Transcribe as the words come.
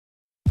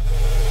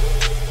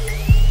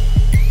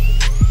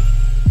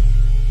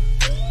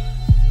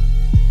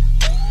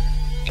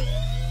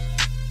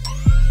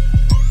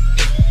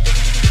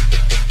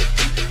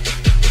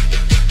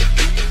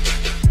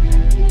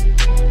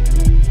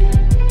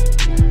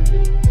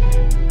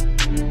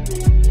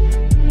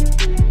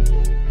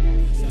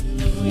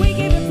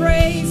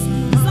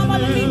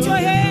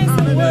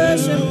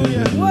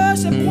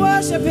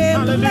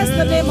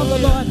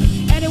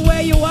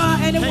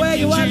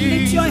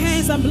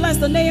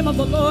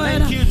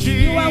Lord.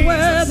 You are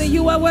worthy.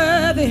 You are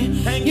worthy.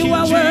 You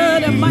are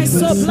worthy. My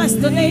soul bless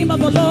the name of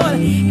the Lord.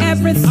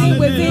 Everything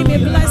within me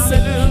bless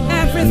it.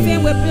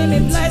 Everything within me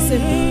bless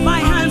it. My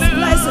hands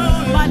bless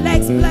it. My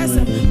legs bless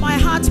it. My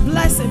heart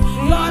bless it.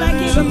 Lord, I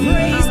give you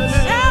praise.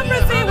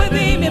 Everything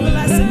within me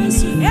bless it.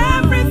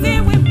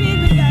 Everything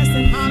within me bless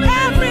it.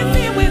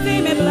 Everything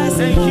within me bless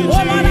it. Oh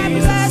Lord, I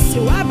bless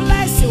you. I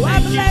bless you. I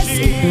bless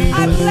you.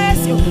 I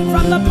bless you.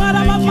 From the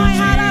bottom of my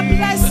heart, I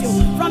bless you.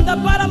 From the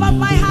bottom of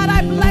my heart,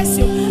 I bless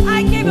you.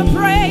 I give you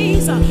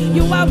praise.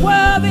 You are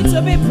worthy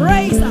to be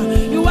praised.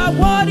 You are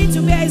worthy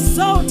to be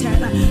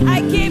exalted.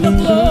 I give you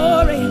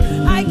glory.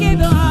 I give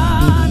you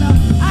honor.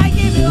 I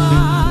give you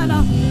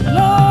honor.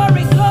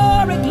 Glory,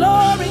 glory,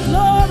 glory,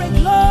 glory,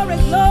 glory,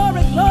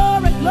 glory,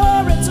 glory,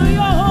 glory to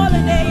your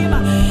holy name.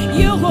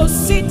 You who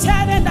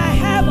seated in the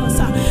heavens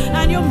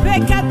and you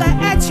make at the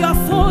earth your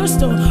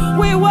footstool.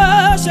 We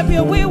worship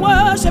you. We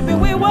worship you.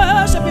 We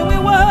worship you. We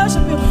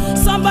worship you.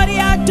 Somebody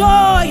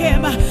adore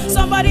him.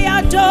 Somebody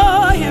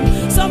adore him.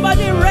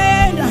 Somebody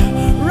render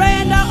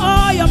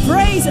all your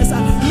praises.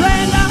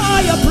 Render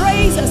all your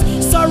praises.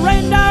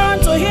 Surrender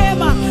unto him.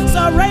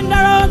 Surrender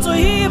unto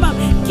him.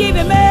 Give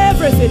him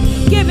everything.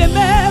 Give him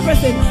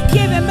everything.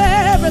 Give him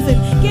everything.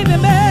 Give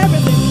him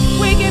everything.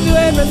 We give you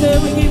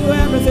everything. We give you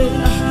everything.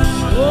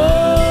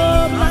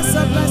 Oh,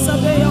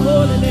 blessed be your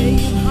holy name.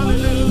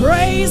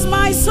 Praise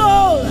my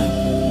soul,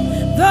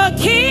 the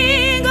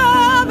King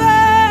of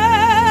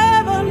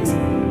heaven.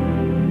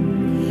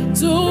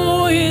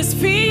 To his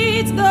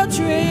feet the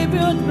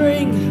tribute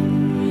bring.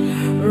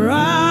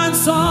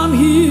 Ransom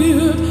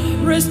healed,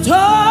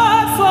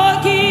 restored,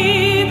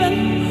 forgiven.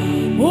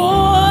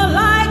 Oh,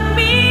 like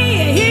me,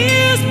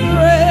 his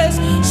praise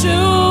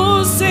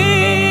should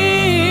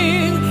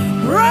sing.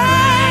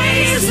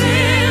 Praise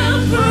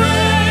him,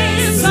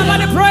 praise.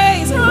 Somebody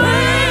praise him.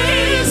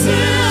 Praise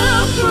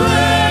him,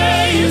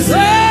 praise.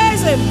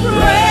 Praise him,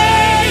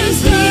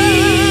 praise him.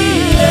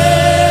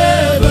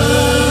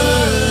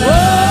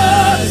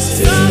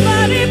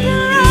 Somebody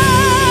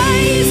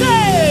praise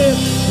him.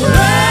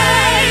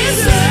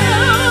 Praise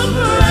him,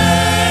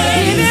 praise.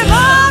 Give him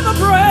all the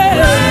praise.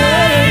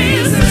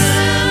 Praise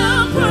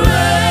him,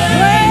 praise.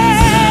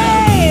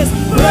 Praise,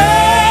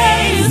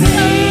 praise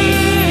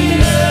him.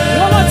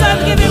 One more time,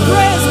 give him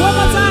praise. One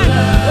more time.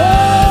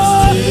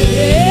 Oh,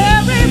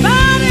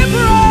 everybody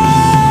praise.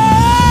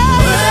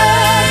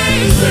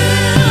 Praise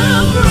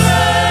him,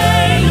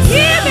 praise.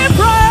 Give him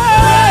praise.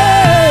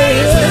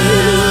 Praise him,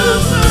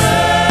 praise.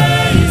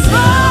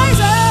 Praise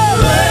him.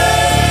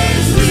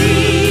 Praise the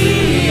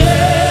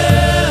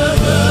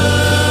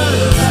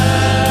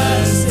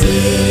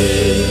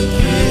everlasting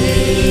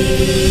King.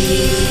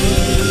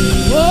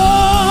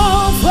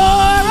 Oh, for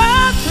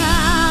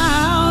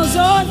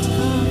 1,000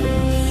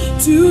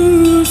 times to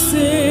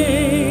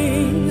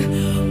sing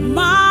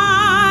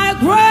my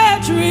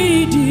great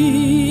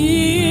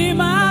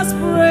Redeemer's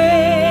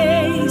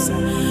praise,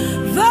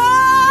 the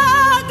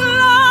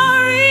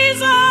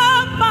glories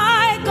of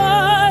my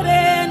God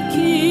and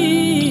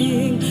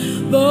King,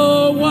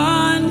 the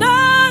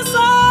wonders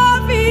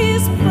of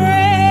his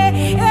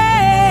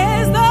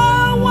praise, the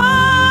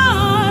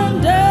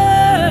wonders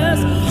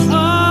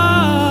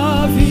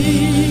of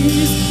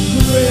his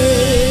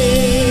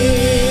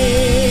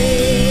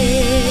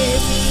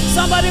praise.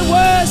 Somebody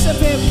worship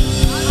him.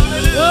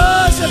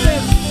 Worship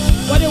him.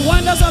 For the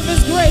wonders of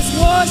his grace,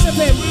 worship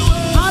him.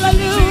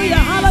 Hallelujah,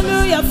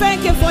 hallelujah.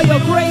 Thank you for your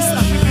grace.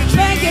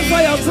 Thank you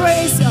for your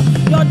grace.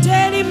 Your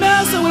daily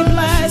mercy we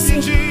bless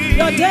you.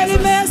 Your daily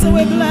mercy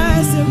we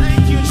bless you.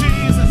 Thank you,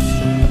 Jesus.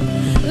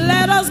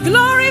 Let us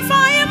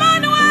glorify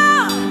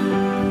Emmanuel.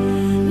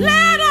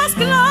 Let us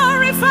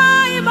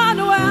glorify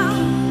Emmanuel.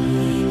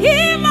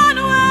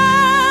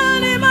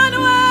 Emmanuel,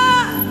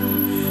 Emmanuel.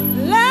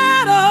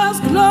 Let us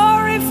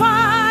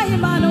glorify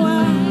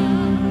Emmanuel.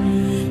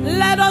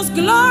 Let us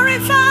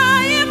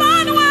glorify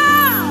Emmanuel.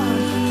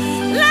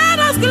 Let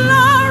us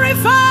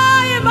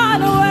glorify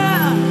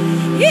Emmanuel.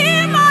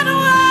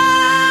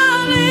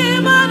 Emmanuel,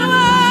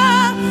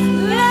 Emmanuel.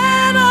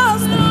 Let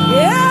us,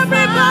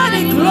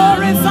 everybody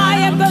glorify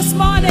him this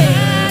morning.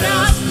 Let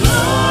us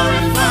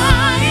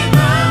glorify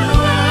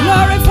Emmanuel.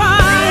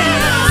 Glorify him.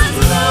 Let us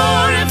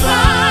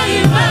glorify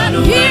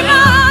Emmanuel.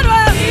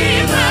 Emmanuel.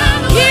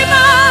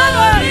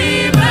 Emmanuel.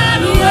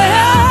 Emmanuel.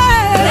 Yeah.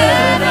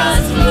 Let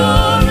us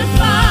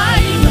glorify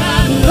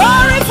Emmanuel.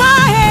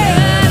 Glorify him.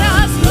 Let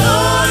us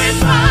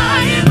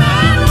glorify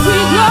Emmanuel. We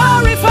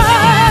glorify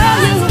Let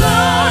us you.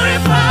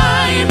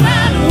 glorify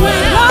Emmanuel. We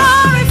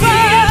glorify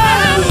you.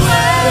 Emmanuel.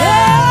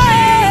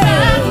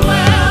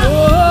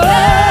 Oh.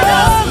 Let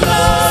us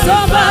glorify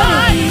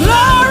Somebody Emmanuel.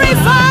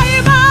 glorify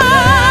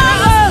Emmanuel.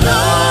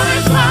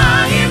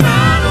 Glorify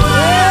Emmanuel.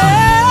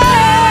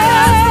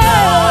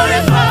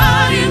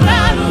 Glorify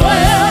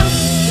Emmanuel.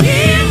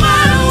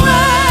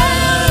 Emmanuel.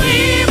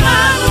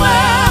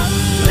 Emmanuel.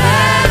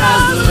 Let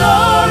us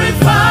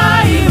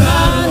glorify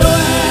Emmanuel.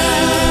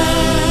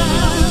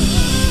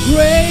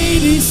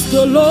 Great is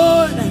the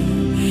Lord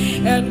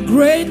and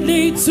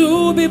greatly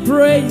to be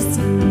praised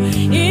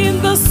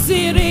in the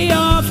city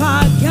of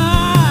our God.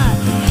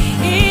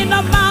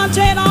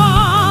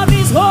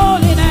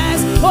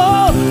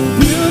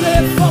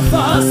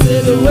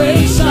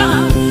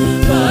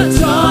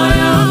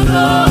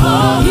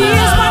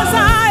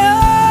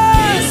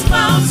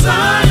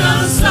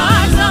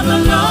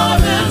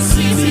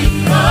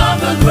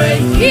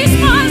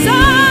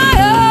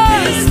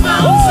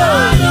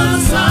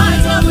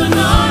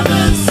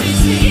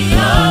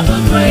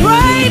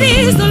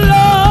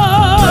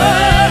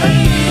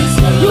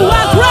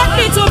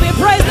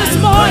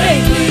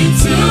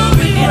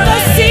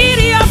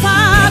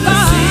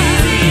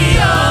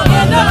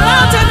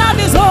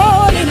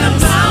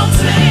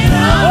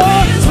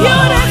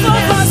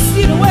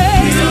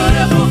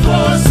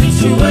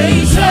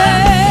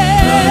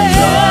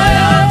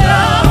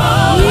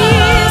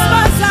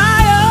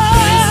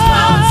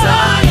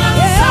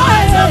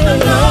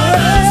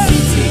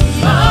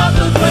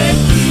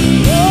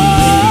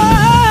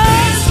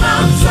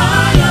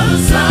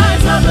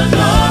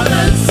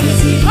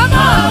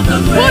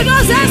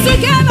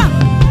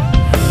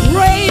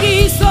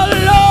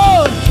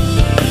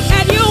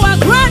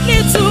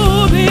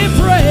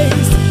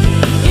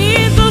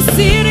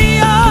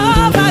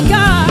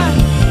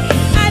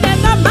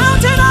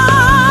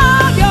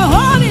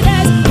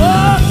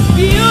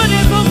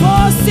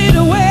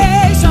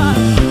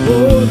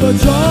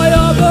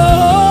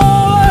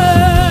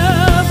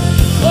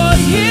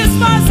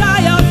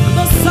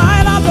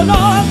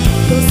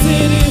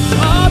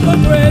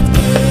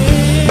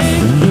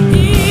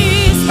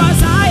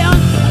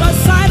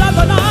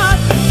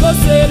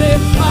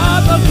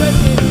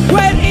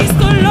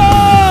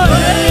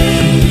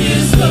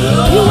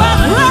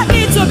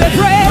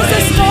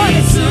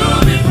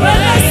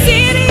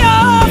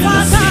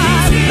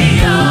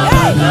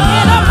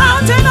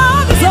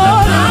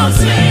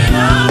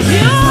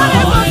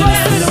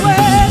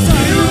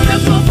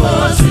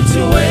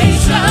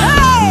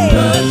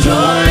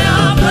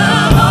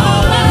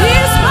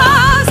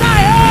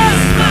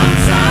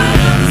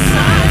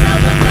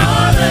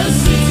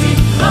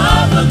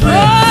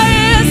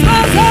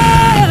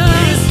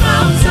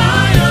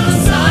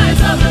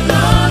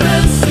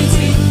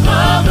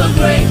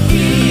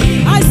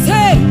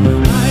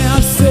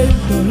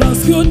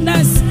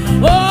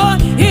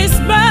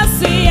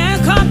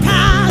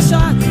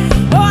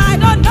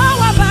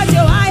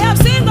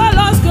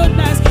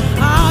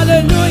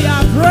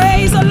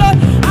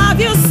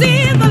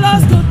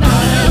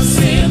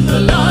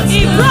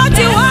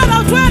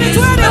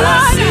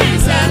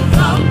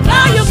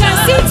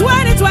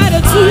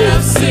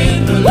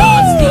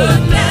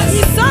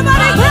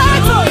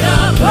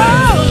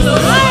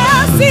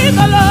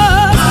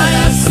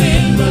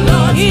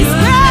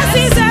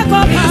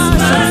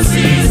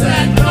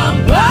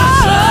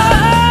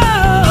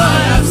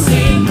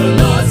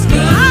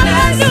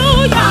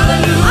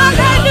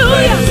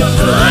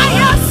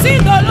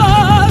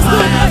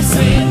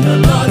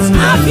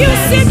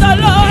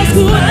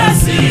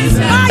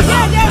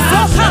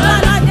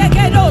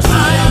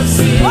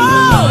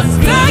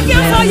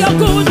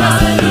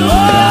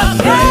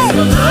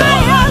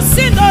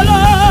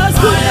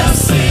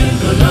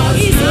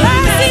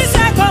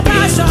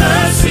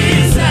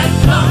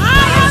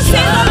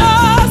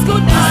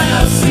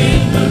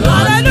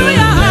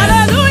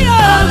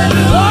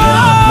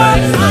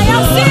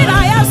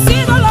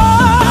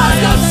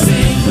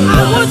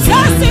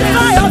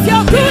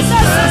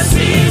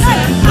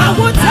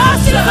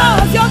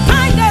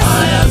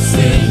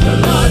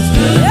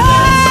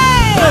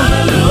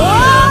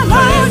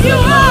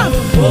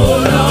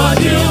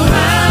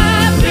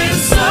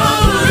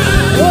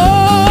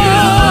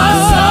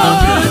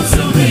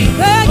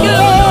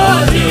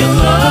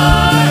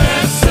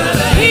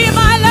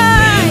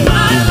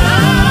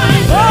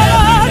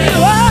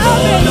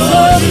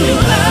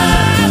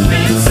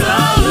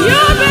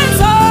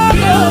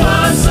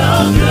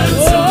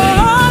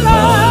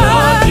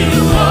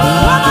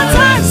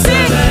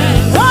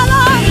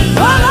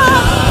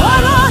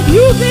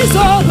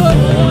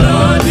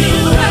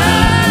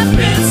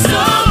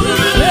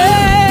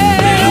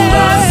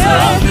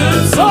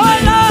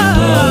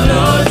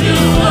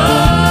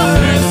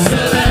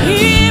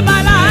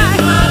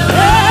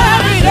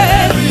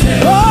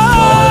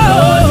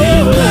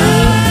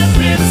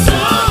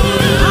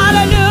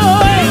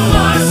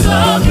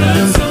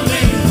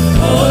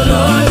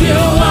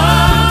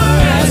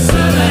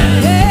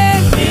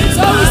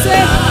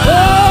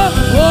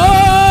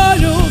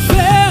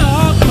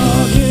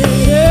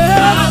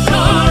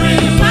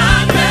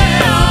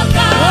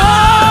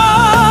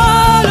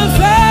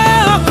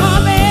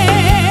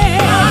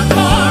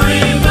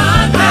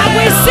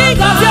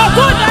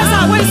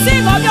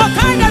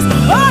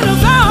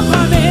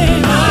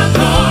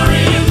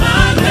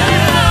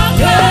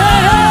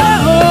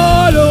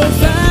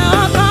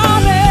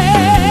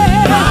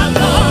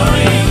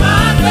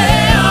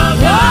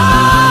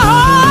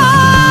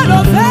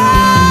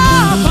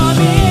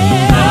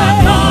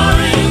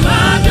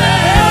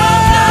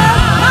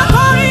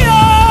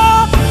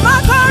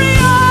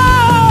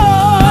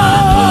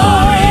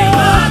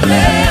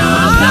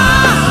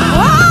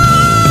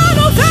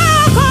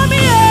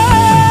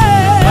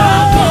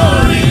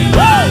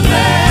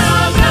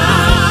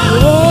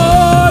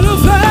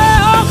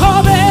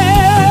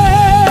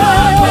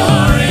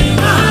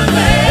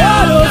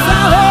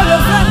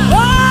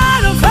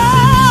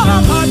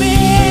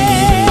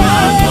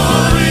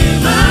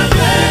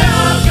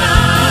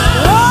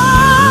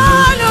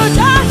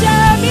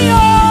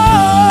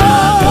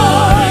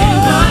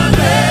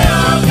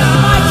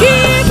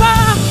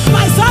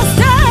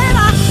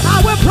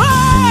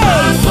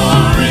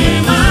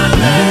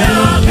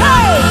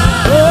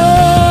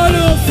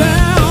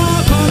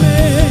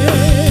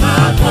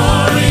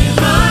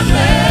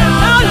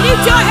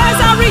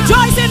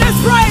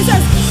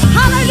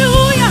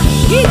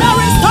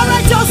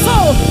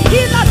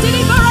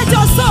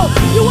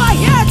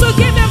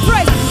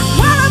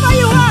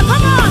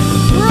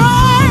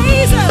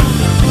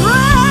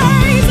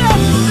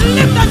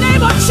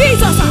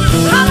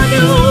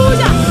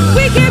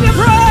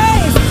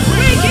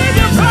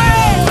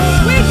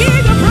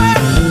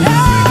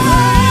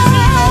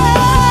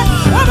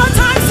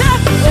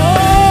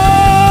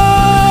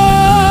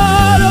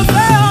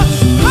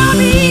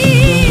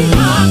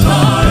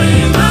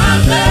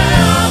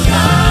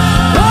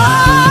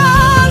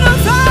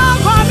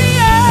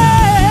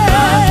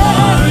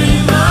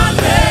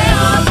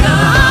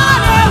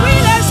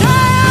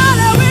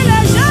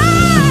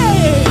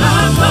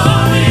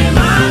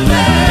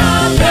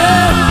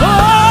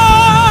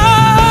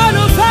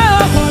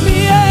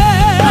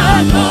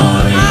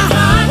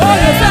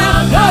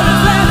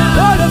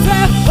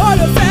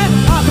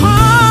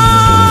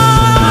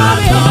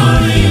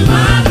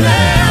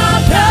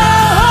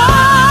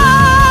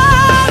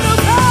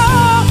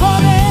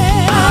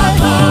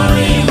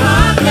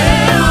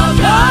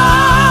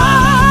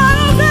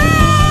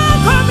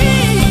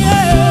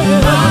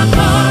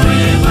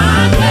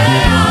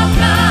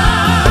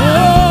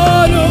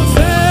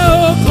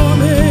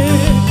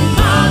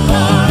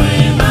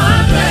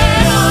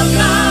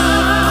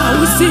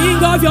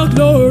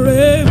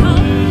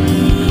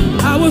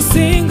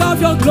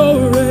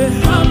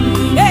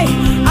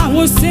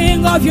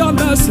 sing of your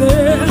mercy.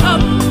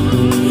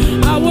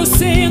 I will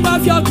sing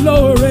of your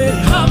glory.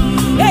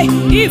 Hey,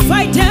 if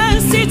I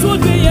dance, it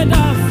would be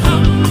enough.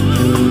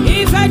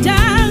 If I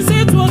dance,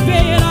 it would be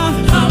enough.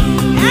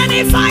 And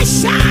if I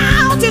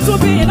shout, it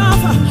would be enough.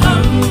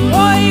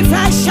 Oh, if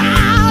I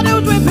shout, it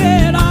would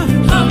be enough.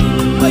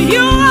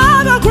 You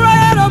are the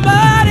great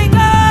Almighty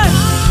God.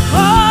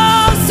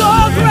 Oh, so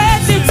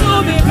greatly to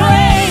be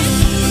praised.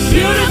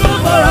 Beautiful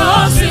for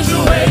all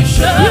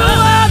situations. You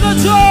are the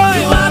joy.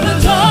 You are the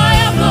joy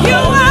of the You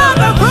whole are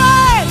the world.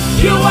 great.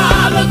 You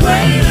are the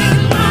great and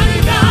mighty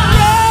God.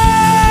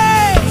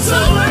 Yeah. So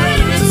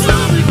greatly to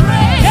be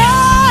praised.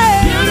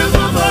 Yeah.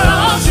 Beautiful for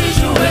all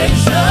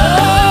situations.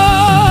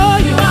 Oh,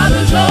 You are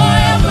the joy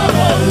of the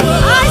whole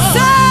world. I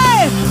say,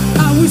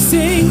 I will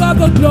sing of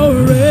the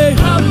glory.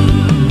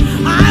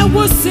 I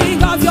will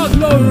sing of your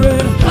glory.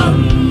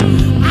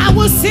 I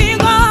will sing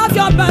of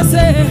your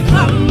mercy.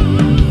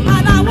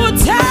 And I will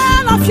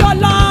tell of your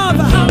love.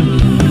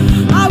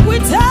 I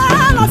will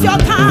tell of your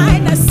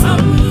kindness.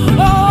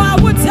 Oh, I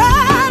will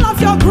tell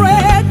of your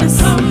greatness.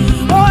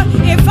 Oh,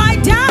 if I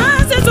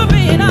dance, it will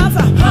be enough.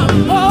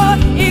 Oh,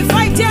 if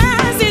I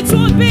dance, it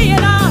will be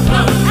enough.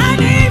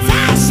 And if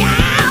I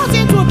shout,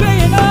 it will be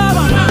enough.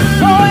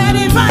 Oh, and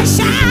if I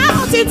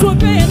shout, it will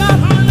be enough.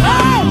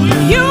 Oh,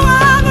 you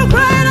are the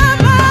great and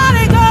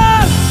mighty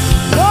God.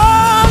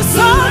 Oh,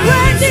 so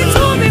greatly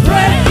to be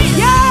praised.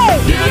 Yeah.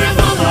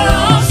 Beautiful for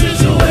all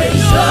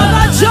situations. You are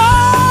the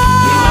joy.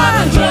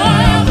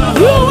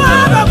 You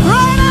are the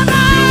great and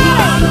mighty. You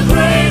are the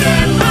great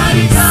and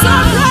mighty God. So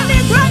greatly,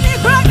 greatly,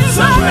 greatly,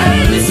 So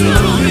greatly to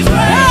be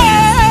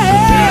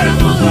praised.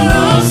 Beautiful for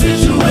all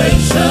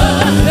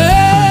situations.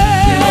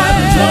 You are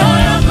the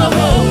joy of the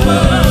whole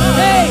world.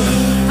 Hey,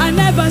 I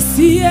never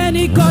see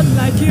any God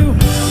like you.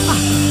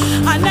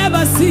 I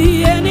never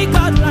see any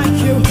God like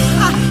you.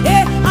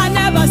 I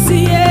never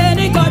see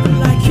any God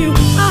like you.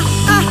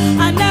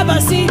 I never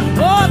see.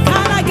 Oh,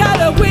 can I get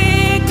a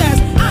witness?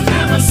 I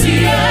never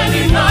see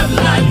any God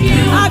like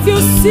you. Have you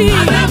seen?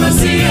 I never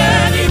see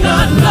any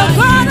God The like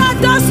God you. that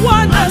does I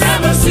wonders.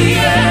 never see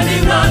any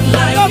God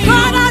like The you.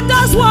 God that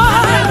does I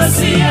never wonders.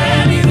 see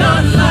any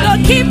God like The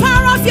you. keeper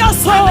of your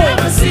I soul.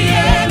 never see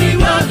any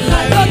God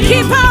like The you.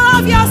 keeper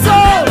of your I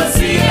soul. never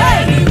see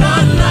any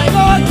God like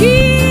The you. I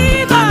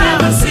keeper.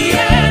 never see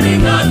any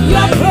God Your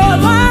like you. I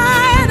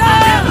provider.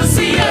 never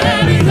see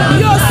any God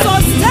Your like you. I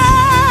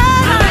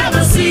sustainer.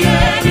 never see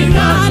any I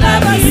God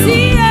never like you.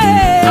 see I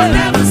it.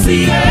 never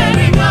see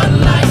any God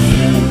like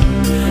you.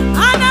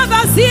 I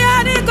never see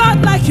any God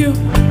like you.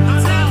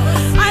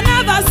 I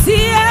never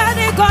see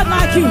any God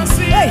like you.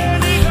 Hey,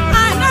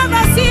 I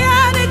never see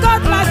any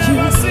God like you.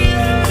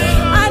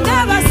 I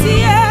never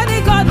see any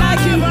God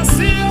like you.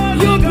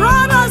 You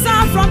brought us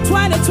out from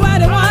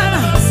 2021.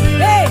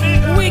 Hey,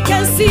 we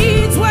can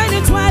see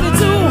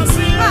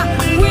 2022.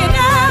 We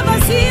never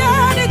see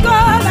any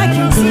God like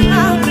you.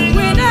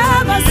 We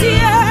never see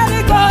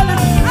any God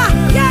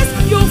like yes,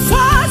 you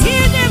fought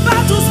hidden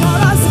battles for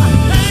us.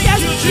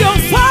 Yes, you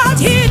fought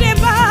hidden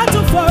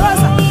battle for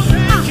us.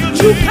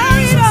 You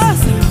carried us.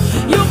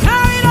 You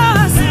carried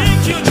us.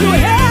 You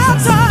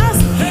helped us.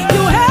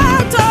 You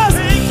helped us.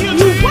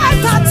 You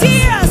wiped our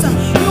tears.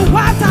 You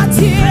wiped our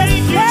tears.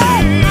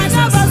 Hey, I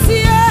never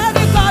see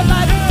any God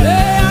like you.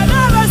 Hey, I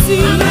never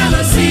see. I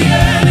never see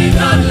any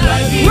God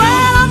like you.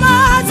 Great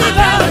Almighty I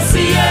never God.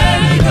 see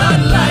any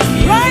God like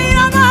you. Great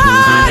I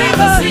Almighty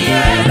never God. see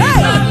any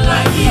Hey, God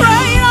like you.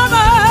 great I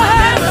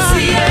Almighty never God.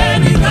 see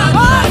any God Oh,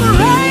 like you.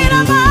 great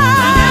I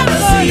Almighty never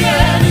see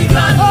God. any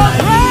God Oh, like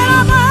you. great I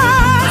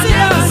Almighty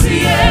never God.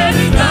 see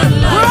any God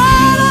like you.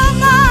 Great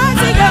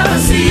Almighty I never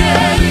God. see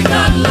any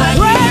God like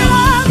you. Great I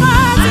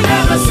Almighty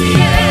never God. see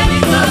any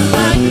God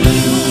like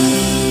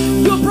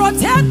you. You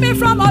protect me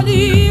from all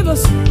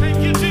evils.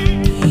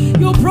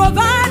 You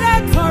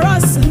provided for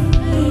us.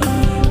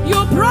 You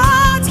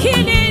brought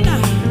healing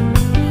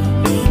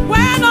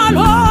when all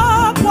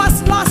hope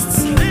was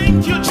lost.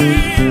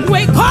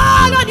 We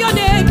call on your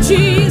name,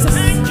 Jesus.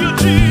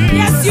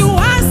 Yes, you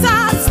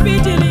answered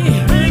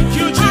speedily.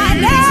 I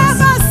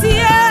never see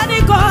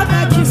any God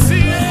like you.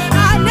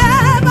 I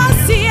never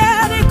see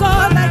any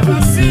God like you.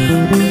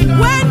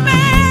 When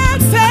men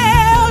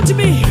failed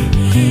me,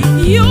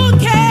 you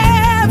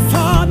came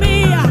for me.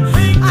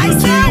 I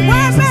said,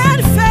 when men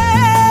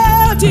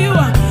failed you,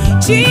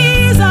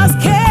 Jesus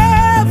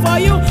came for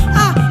you.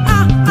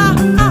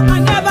 I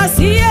never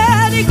see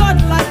any God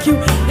like you.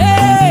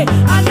 Hey,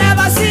 I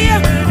never see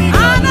it.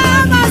 I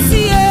never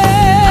see it.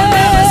 I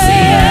never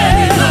see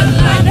any God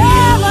I like you.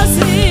 never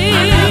see.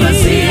 I never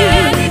see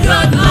any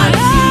God I like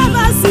you.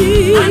 never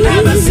see. I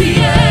never see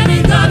any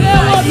God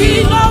There will like be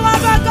you. no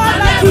other God I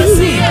like never you.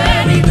 see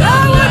any There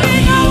God will like be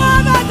you. no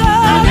other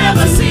God. I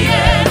never see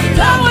any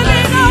There God will be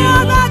like no you.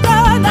 other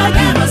God I like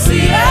you. never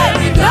see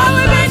any There God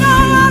will be like no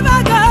you.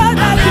 other God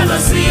I like you. never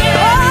see Oh,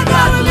 any there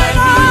God will be like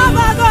no you.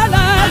 other God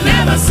I like you.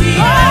 never see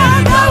Oh,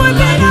 any there God will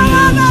be like no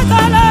you. other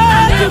God I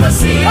like you. never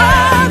see Oh,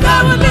 any there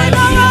God will be like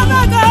no you.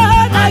 other God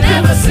I like you.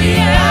 never see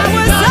I any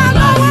will God serve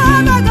no like you.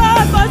 other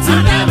God but I you.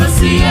 never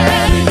see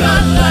any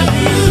God like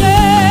you. I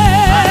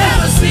Yeah. never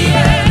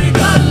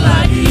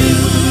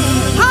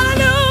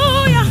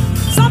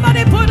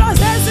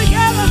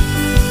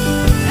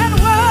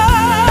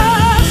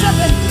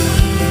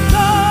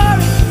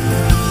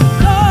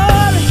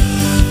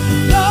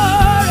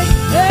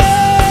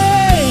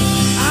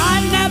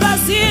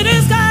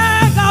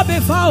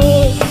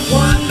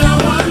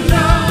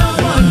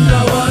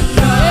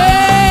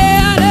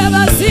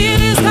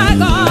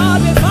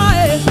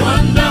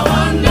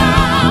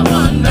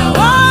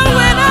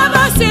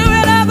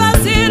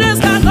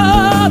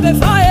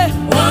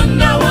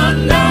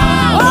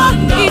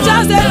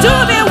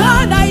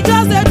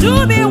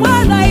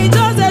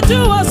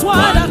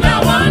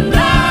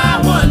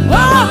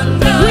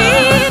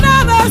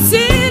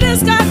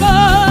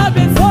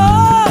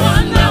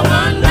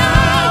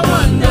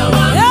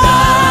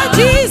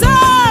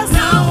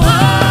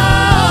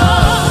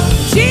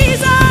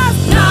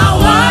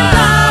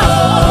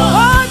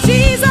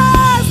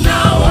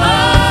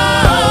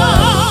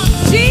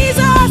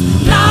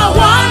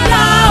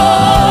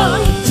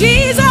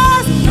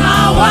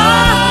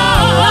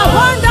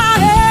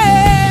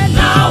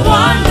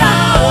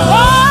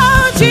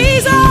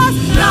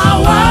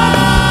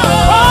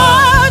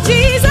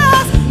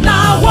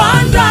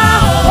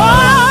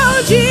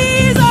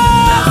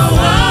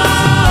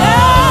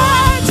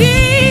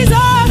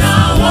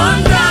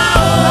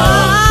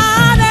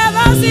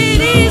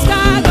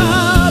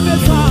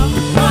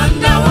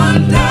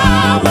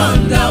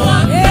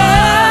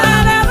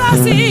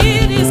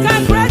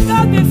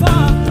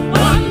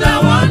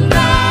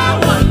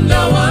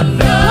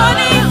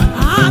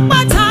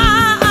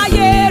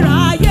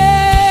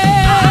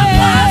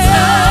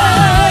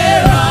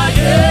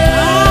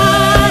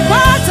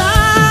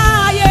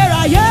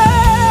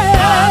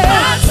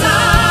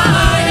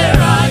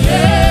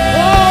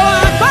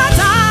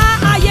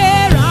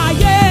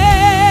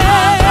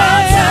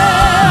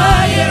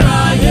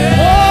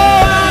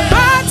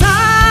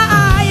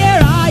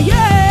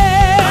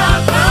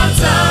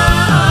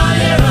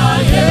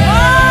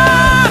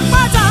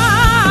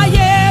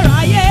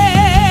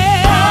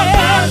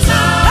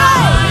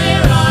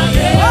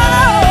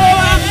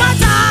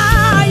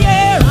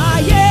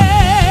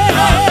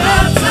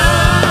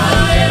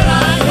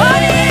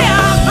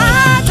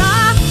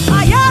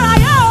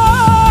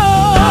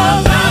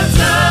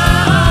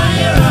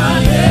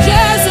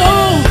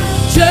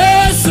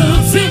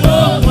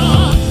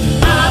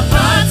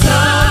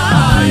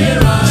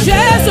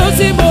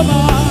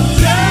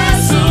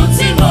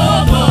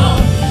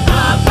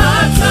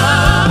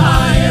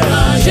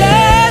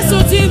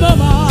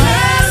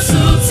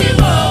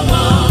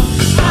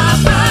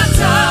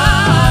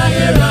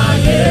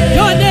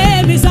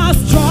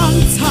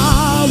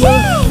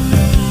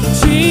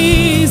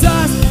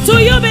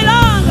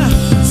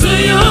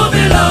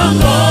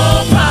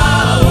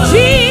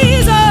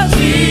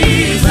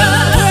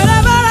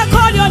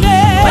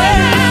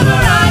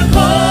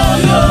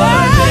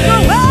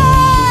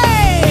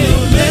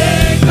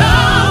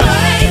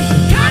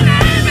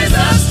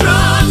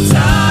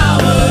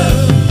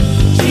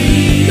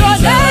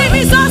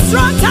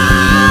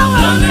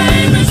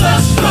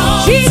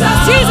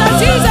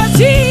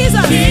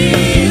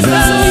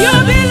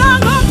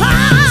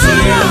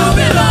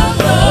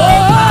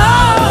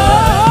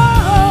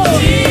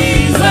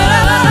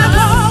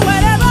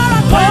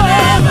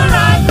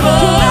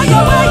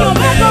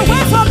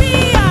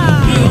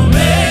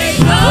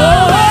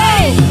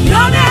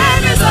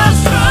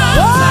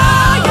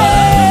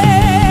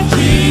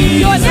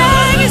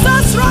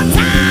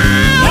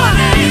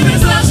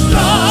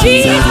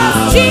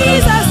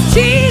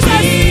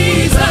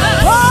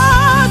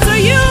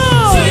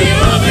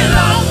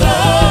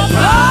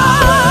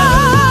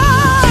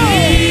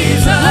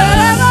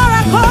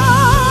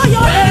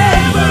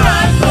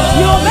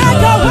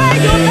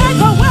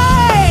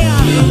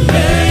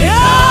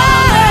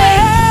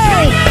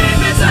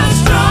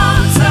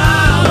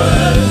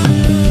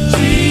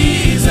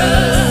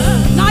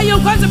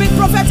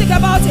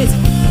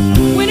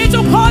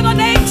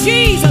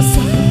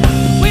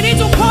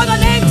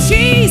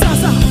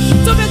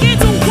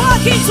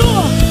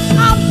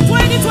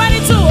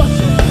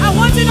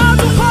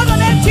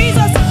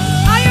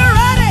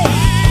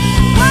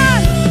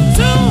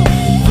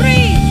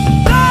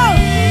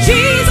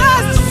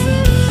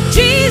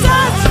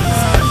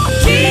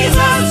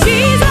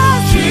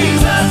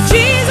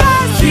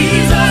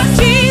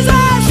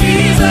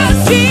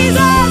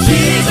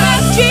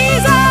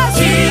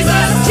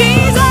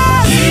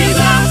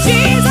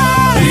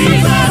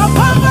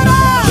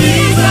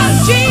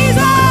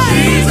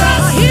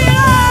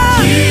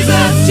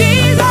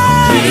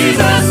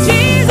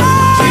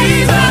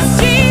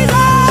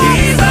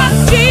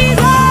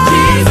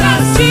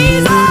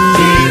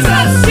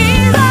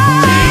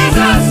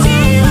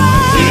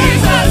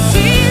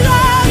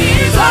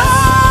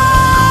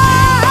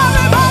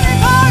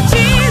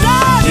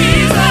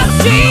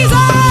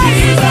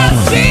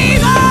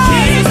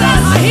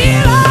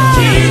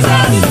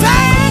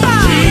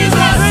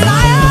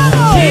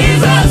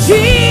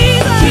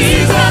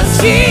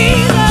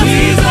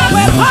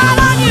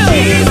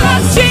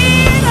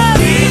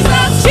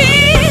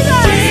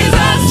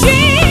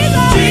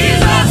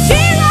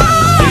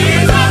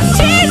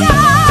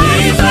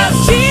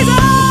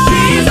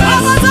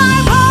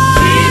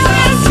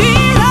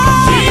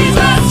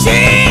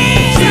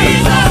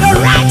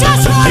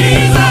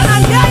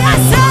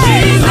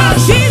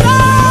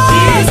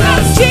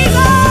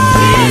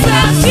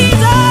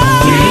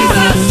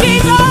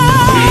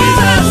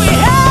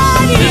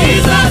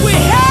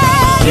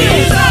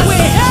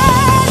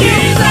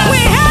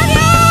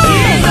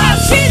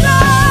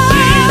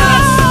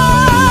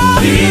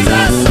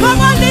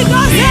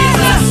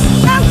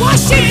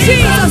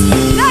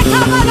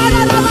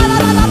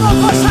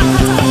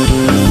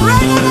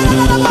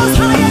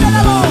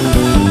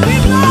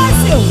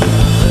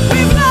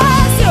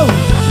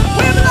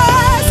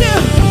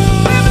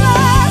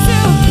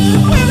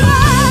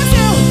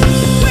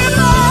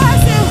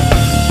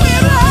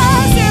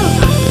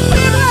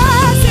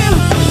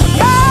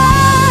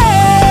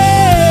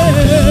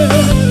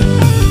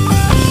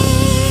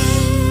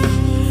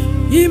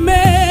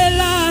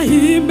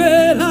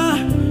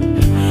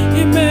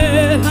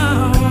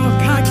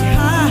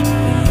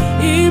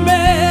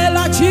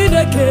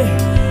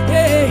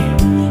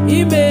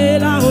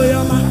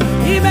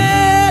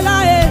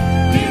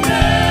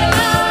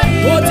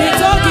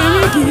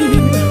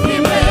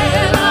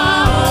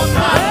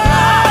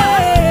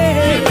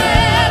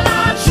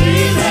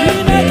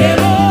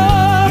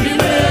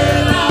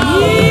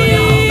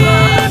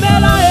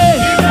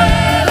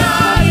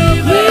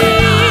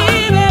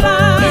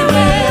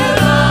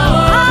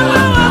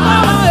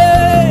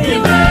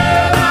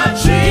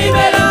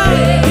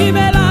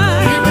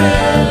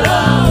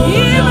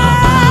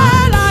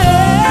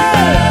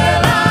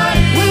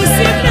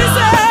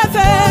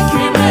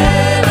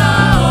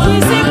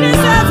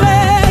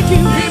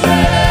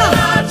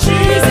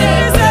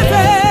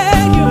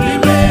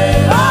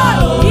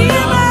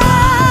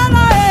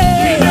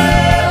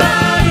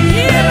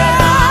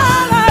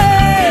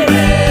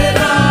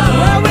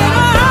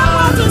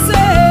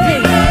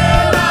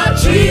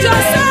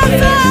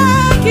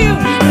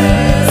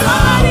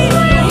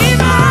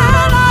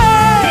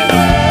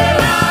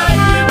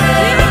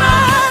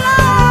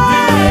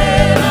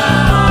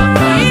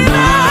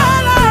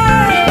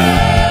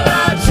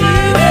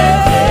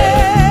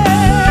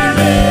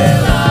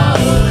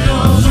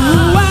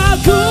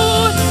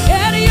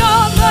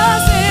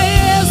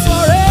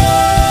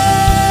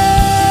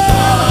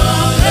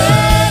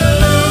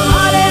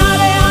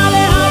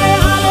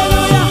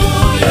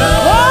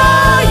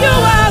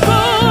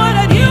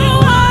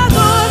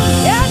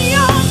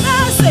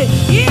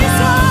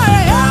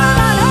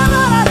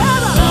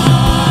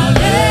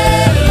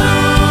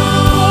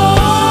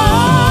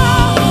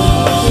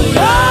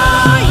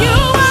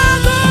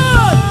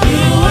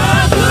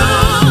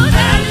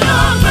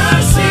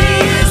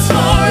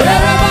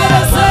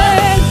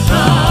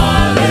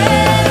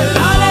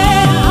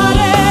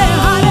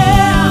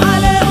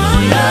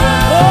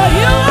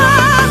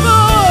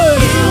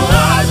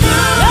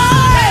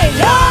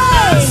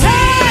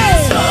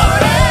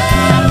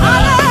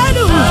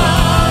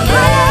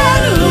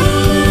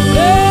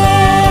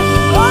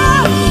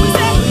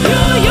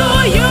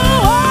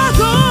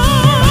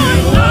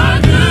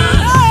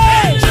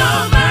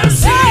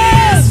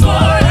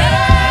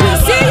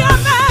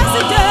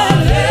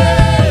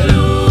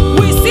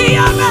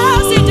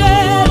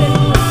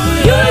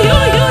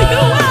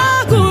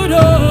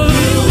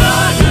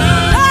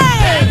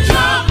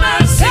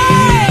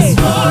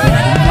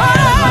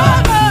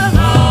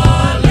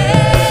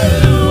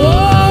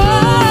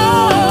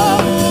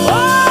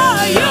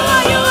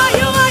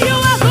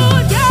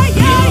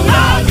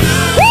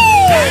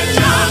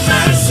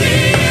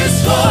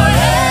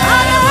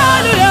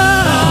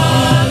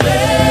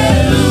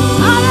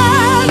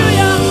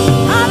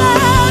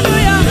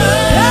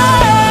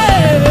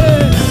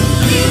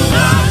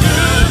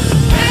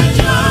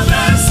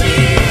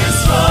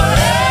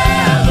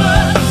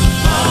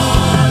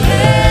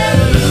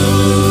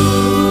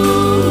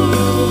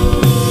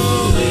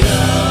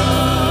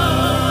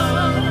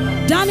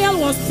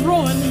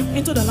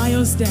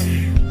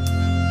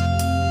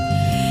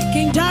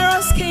King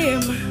Jairus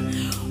came,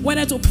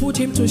 wanted to put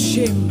him to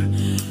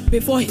shame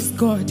before his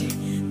God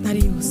that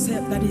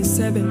he's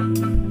serving.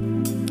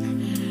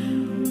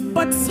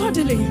 But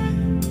suddenly,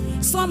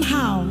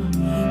 somehow,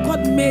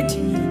 God made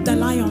the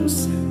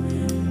lions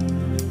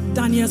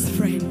Daniel's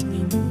friend.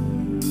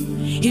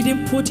 He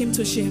didn't put him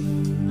to shame.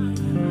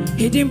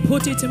 He didn't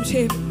put it to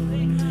shame.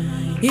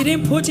 He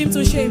didn't put him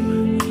to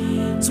shame.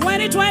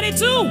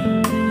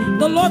 2022,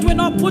 the Lord will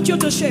not put you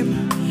to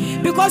shame.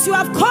 Because you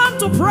have come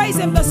to praise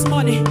him this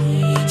morning.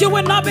 You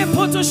will not be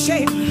put to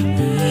shame.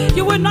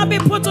 You will not be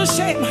put to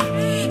shame.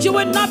 You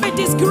will not be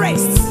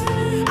disgraced.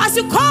 As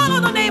you call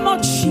on the name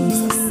of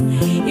Jesus,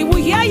 he will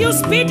hear you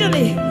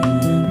speedily.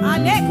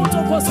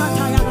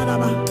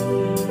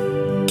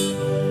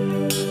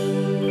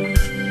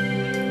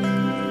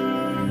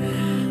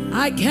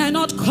 I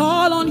cannot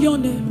call on your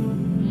name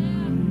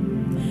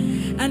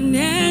and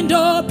end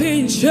up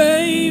in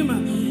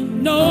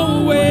shame.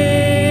 No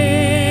way.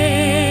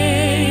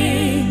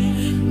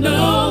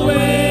 No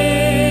way.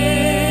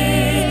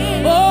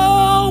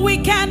 Oh, we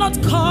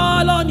cannot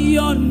call on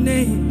your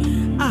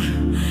name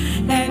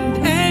and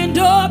end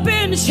up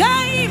in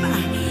shame.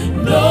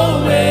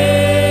 No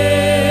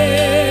way.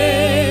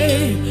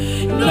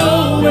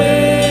 No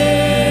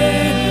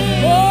way.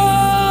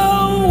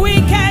 Oh, we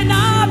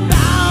cannot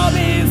bow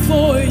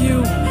before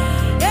you,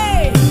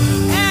 hey,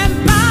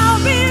 and bow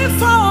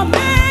before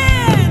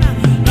man.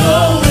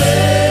 No way.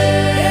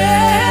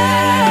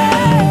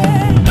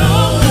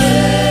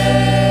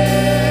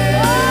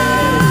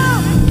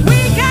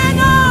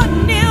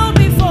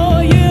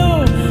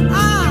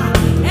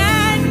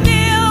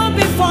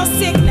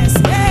 Sickness,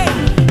 hey,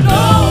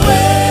 no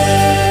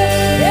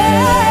way,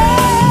 yeah.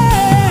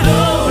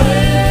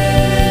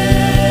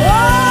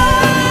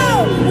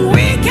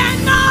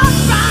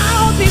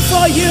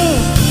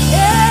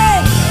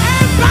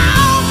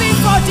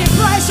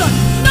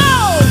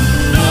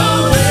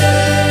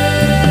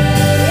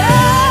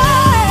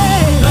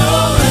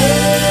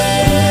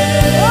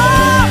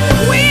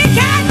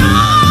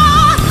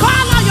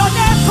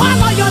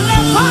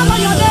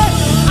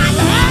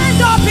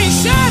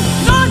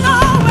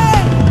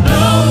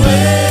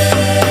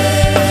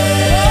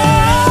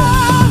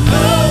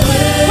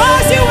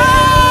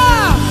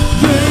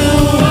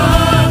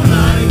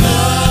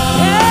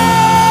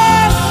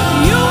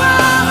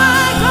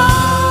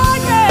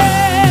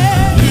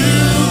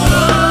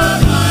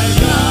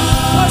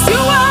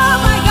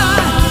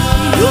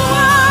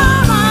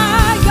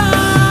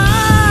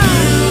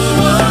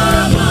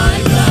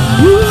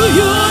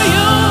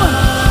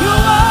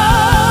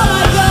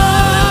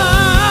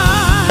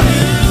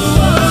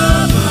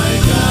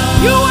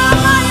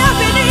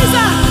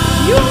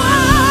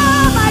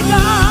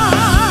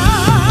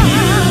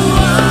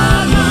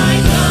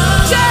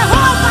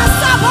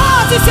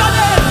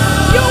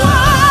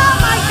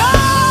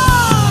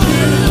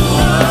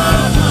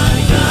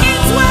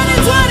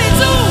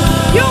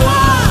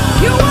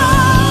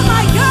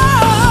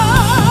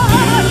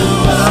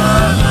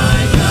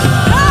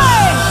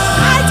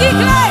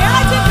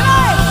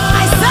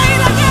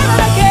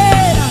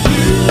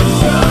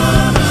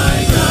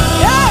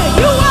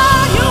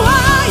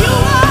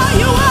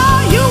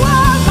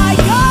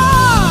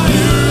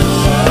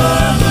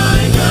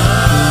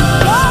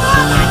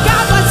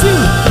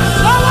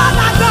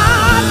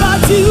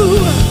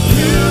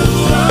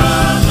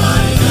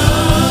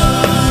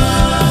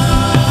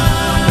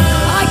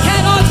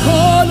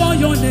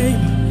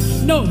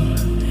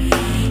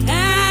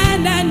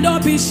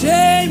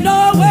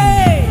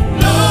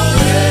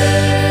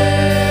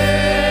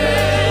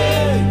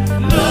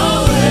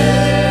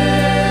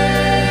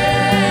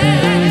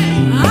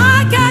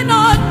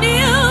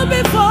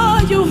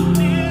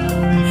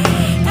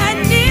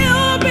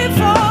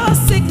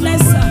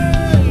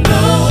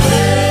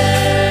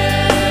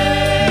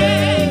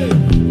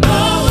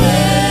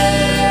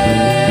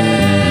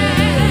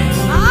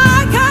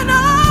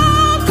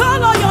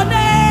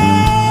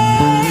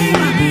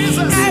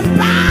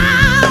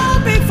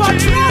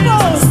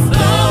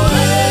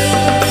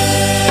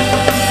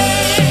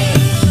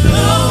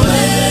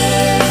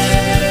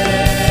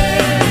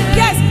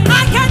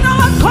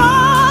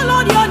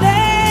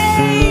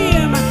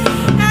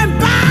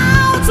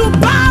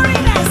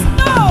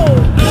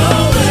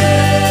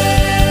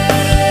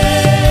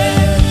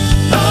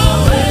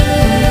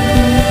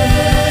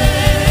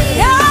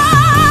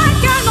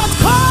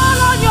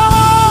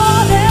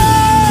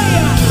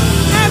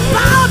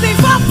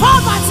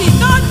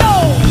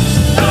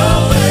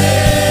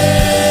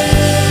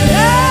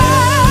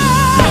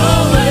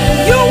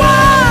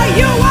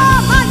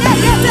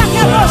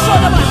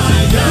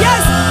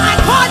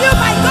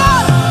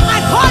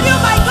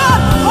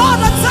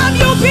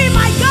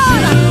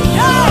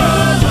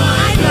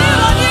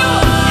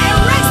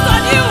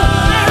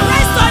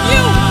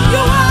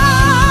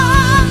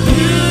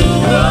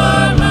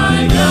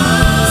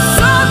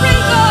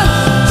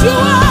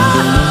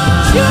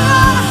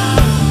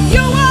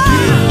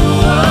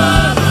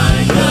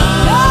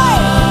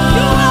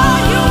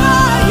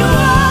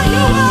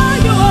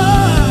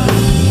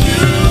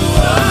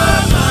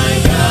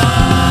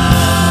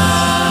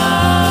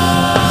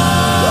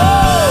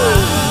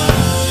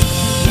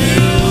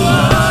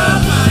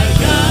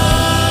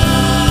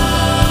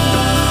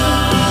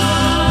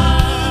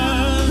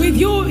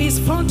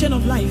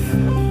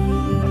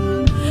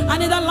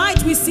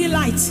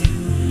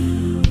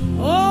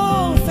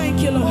 Oh,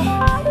 thank you,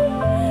 Lord.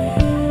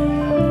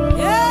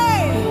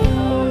 Hey,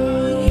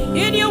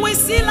 in you we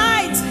see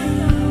light.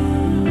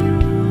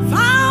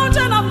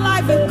 Fountain of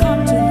life will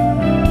come to you.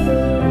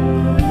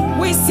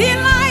 We see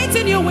light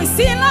in you. We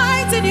see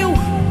light in you.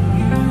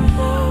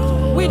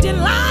 We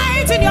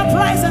delight in your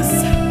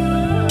presence.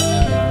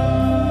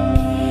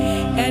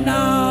 And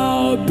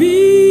I'll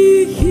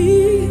be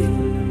here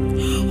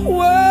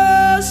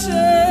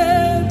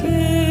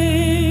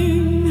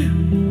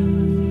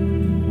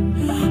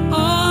worshiping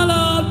all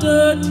of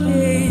the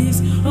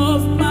days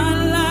of my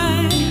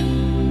life.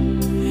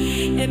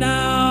 And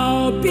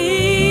I'll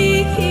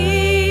be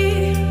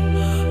here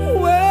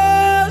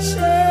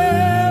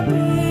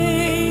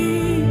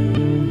worshiping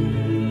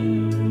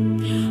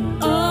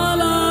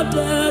all of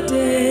the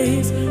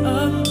days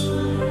of.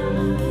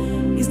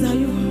 Is that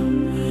you?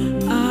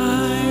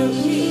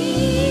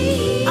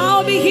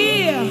 I'll be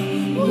here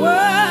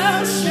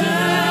worshiping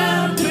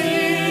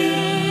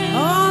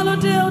all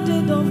of the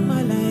days of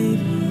my life.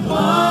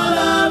 All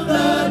of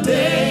the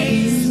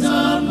days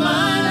of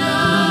my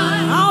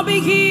life. I'll be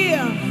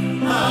here.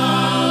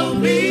 I'll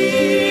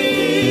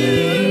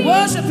be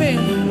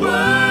Worshiping.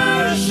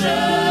 worshiping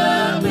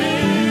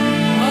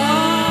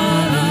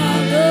All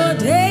of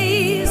the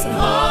days.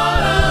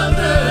 all of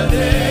the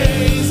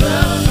days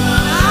of my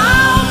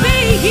I'll be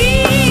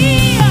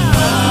here.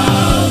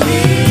 I'll be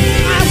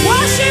I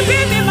worship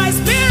Him in my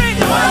spirit,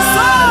 in my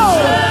soul.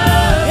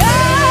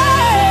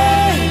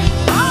 Yeah.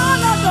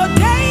 All of the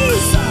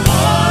days.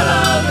 all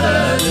of the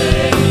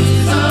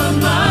days of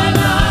my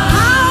life.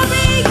 I'll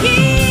be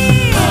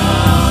here.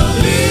 I'll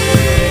be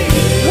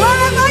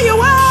Wherever you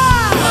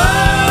are.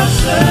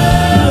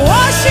 worshiping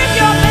Worship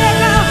your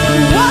Maker.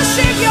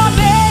 Worship your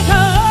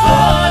Maker.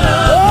 all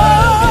of the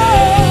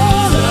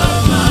days of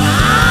my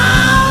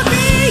I'll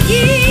be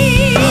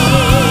here.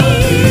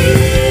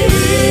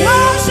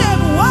 Worship,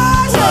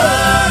 worship.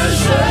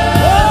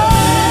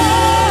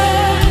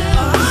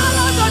 All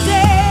of the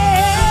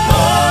days.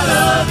 all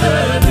of the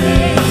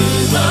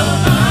days of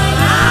my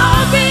life.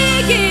 I'll be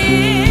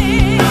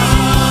here.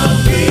 I'll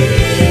be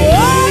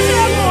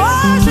Worship,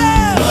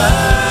 worship.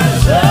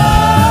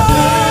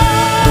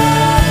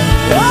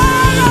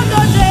 All of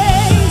the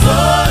days.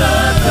 all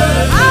of the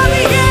I'll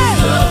be here.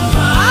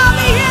 I'll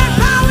be here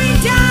bowing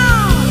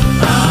down.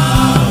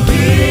 I'll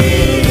be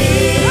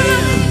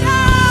Bowing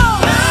down.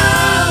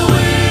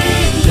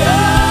 bowing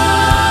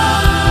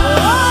down.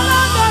 All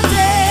of the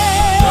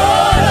days.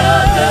 All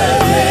of the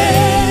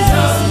days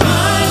of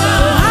my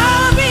life.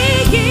 I'll be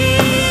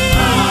here.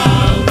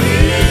 I'll be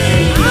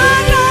I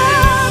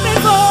know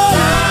before.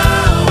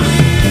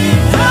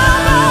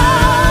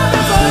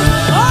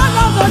 All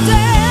of the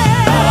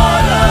days.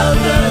 all of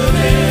the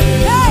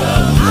days. Hey,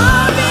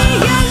 I'll be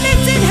here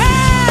lifting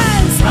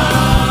hands.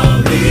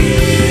 I'll be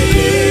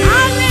I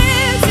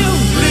lift you.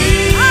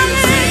 I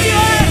lift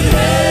you.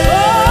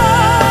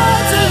 Oh,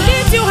 to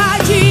lift you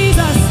high,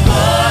 Jesus.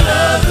 all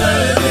of the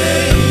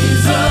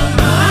days of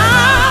my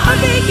I'll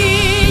be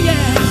here,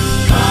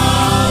 yeah.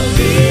 I'll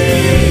be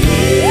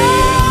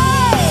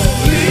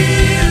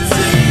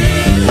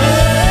lifting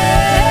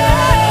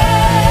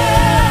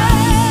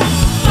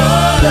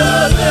all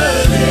of the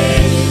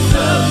days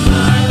of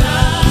my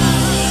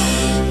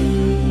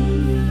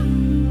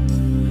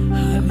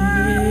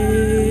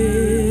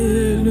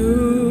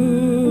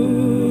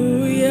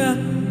Hallelujah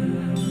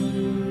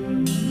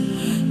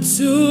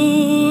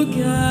to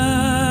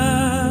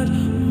God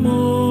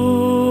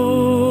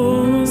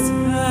Most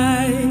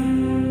High.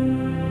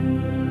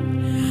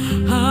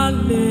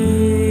 Hallelujah.